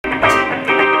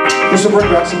Just to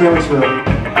bring back some memories for him.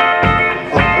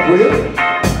 Really?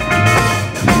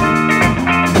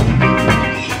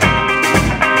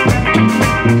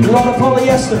 A lot of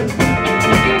polyester.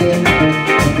 And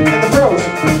the pros.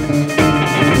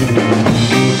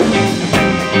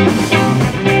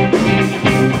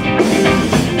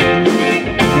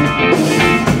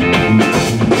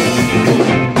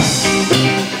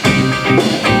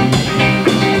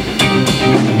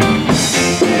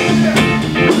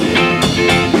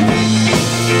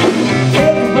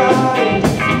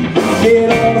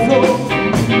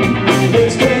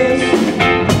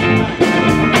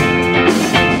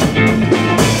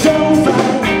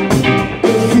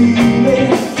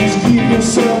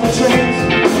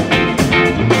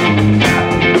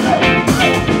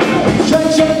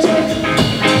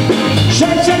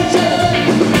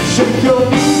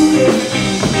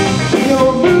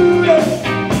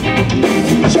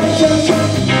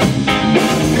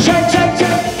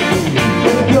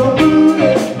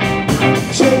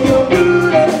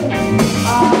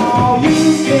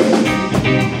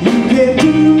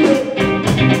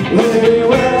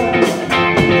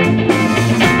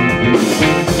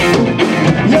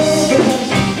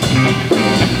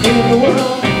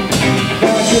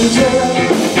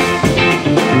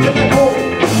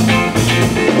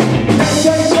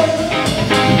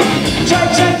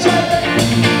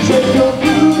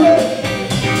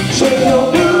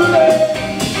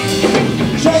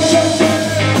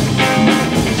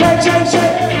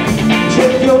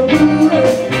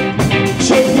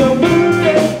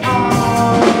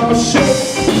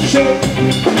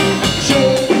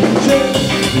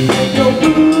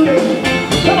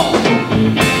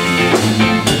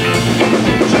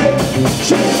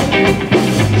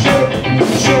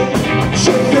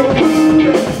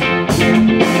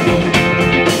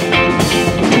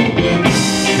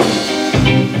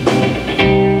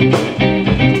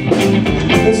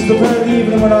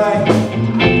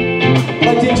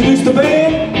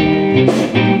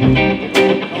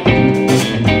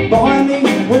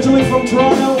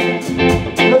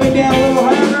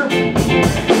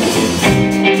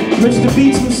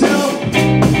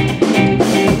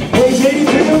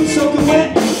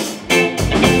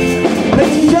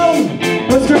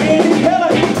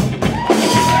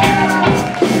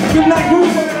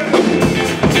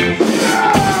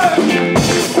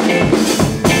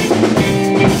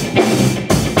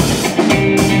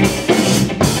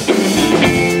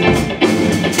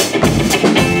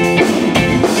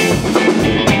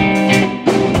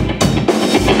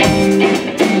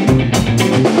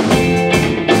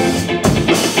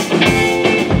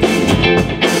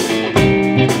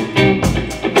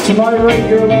 To my right,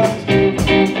 your left.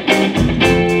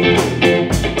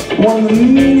 One of the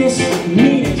meanest,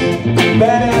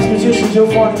 badass musicians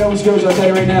you'll find in Nova Scotia, I'll tell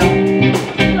you right now.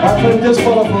 I've played with this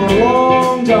fella for a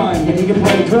long time, and he can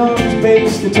play drums,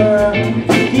 bass, guitar,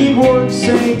 keyboard,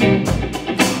 sing,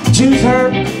 juice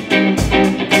harp,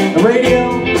 a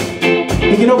radio.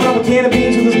 He can open up a can of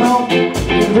beans with his mouth. He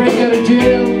can break out of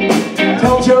jail,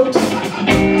 tell jokes.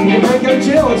 He can break out of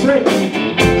jail, that's right.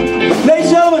 Ladies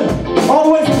and gentlemen, all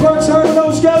the way from Parks Harbor,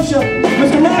 Nova Scotia,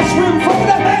 Mr. Osprey, fucking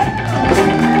up, man!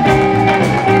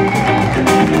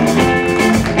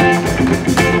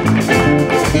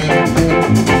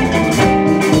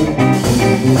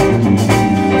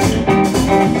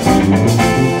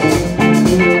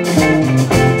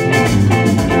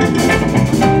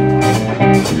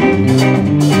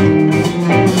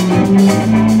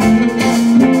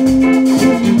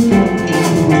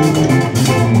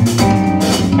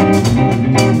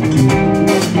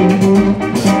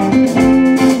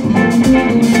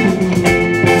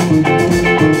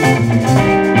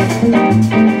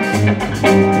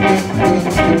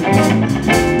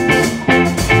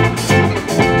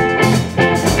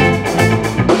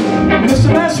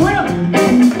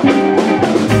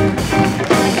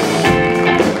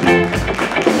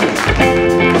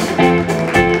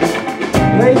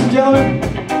 Ladies and gentlemen,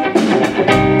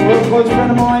 a real close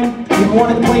friend of mine. Been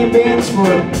wanting to play in bands for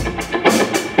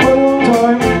quite a long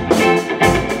time.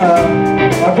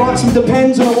 I brought some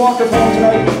Depends on a walker for him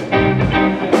tonight.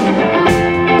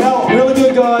 No, really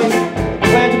good guy.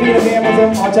 Glad to be in a band with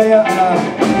him. I'll tell you,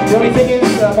 the only thing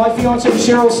is, my fiancée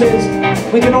Cheryl says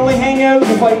we can only hang out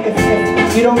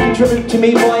if you don't contribute to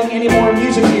me buying any more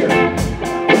music here.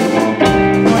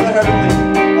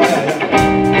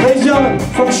 Ladies and gentlemen,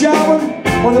 from Shelburne,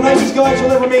 one of the nicest guys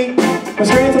you'll ever meet,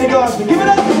 Mr. Anthony Gosby. Give it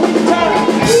up for Lead Time.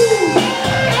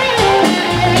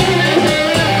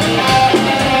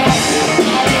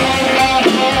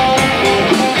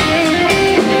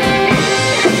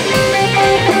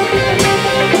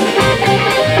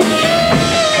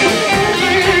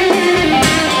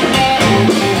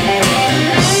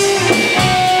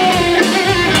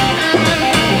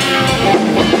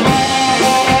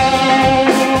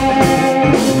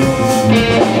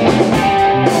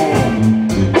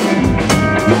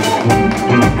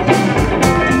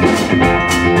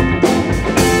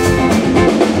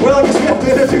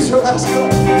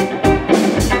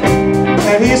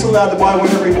 allowed to buy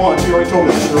whatever he wants. He already told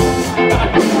me that, sure.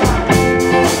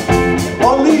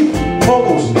 On lead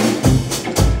vocals.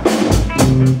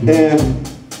 And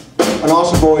an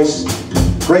awesome voice.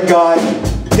 Great guy.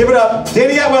 Give it up,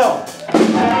 Danny Atwell.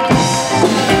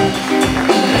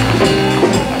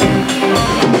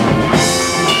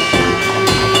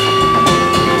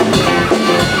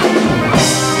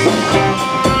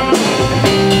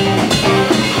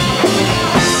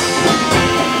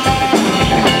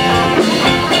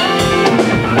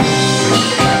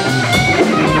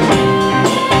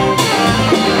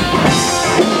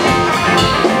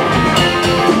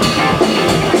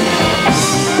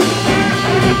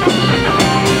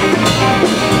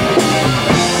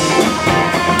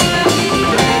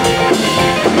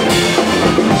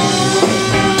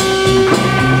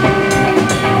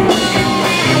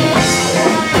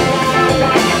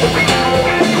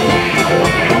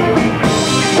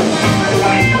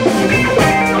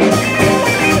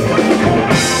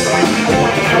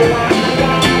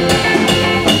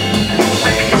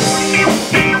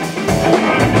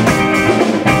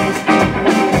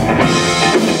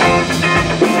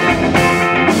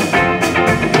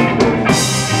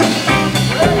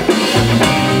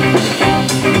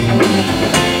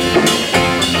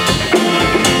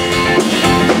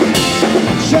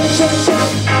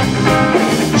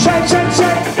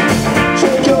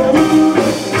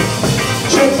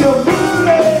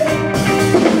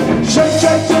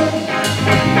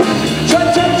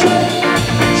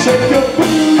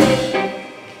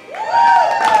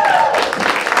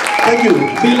 Thank you.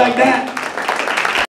 Be like that.